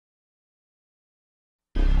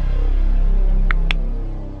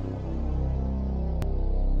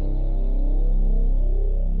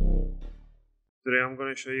Today I'm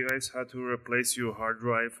going to show you guys how to replace your hard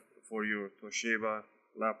drive for your Toshiba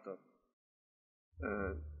laptop.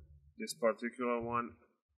 This particular one,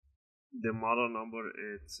 the model number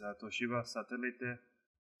is Toshiba Satellite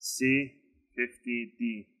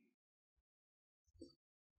C50d.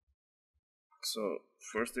 So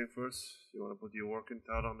first thing first, you want to put your working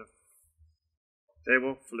title on the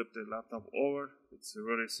table, flip the laptop over. It's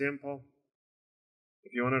really simple.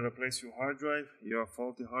 If you want to replace your hard drive, your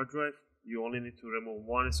faulty hard drive, you only need to remove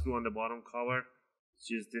one screw on the bottom cover,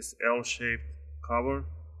 which is this L-shaped cover.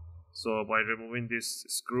 So by removing this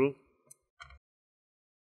screw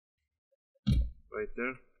right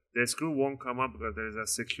there, the screw won't come up because there is a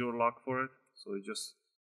secure lock for it. So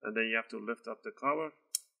and then you have to lift up the cover.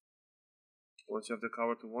 Once you have the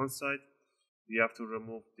cover to one side, you have to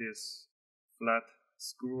remove this flat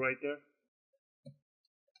screw right there.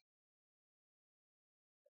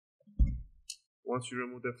 Once you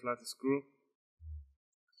remove the flat screw,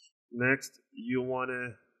 next you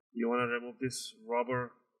wanna remove this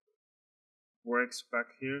rubber brakes back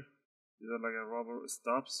here. These are like a rubber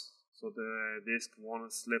stops, so the disc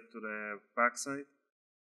won't slip to the back side.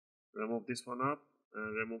 Remove this one up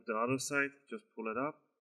and remove the other side. Just pull it up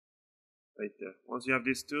right there. Once you have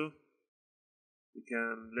these two, you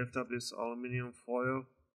can lift up this aluminum foil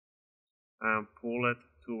and pull it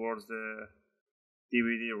towards the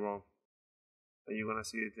DVD ROM. And you're gonna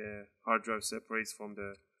see the hard drive separates from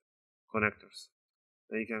the connectors.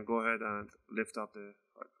 Then you can go ahead and lift up the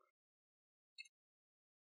hard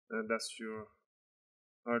drive. And that's your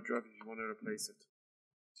hard drive if you want to replace it.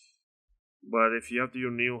 But if you have your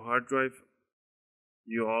new hard drive,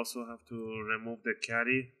 you also have to remove the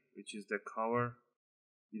caddy, which is the cover.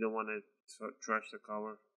 You don't want to trash the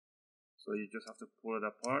cover, so you just have to pull it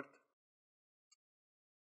apart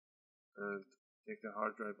and take the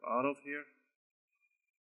hard drive out of here.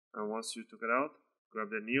 And once you took it out, grab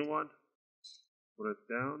the new one, put it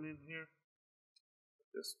down in here,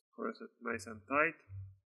 just press it nice and tight,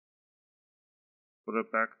 put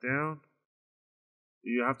it back down.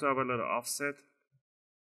 You have to have a little offset,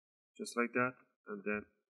 just like that, and then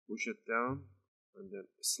push it down, and then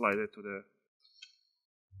slide it to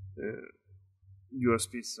the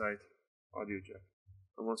USB side audio jack.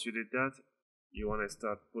 And once you did that, you want to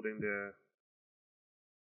start putting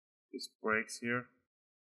these brakes here.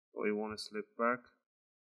 Or you want to slip back,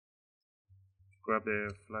 grab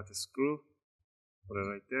the flat screw, put it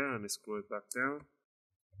right there, and screw it back down.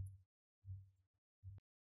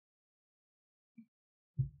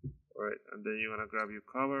 Alright, and then you want to grab your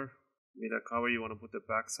cover. With the cover, you want to put the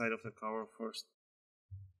back side of the cover first.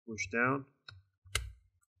 Push down,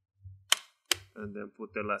 and then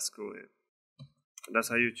put the last screw in. And that's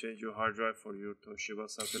how you change your hard drive for your Toshiba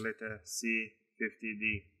Satellite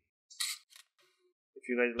C50d. If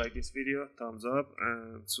you guys like this video, thumbs up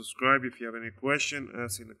and subscribe. If you have any question,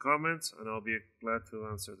 ask in the comments and I'll be glad to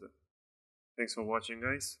answer them. Thanks for watching,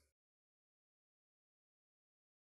 guys.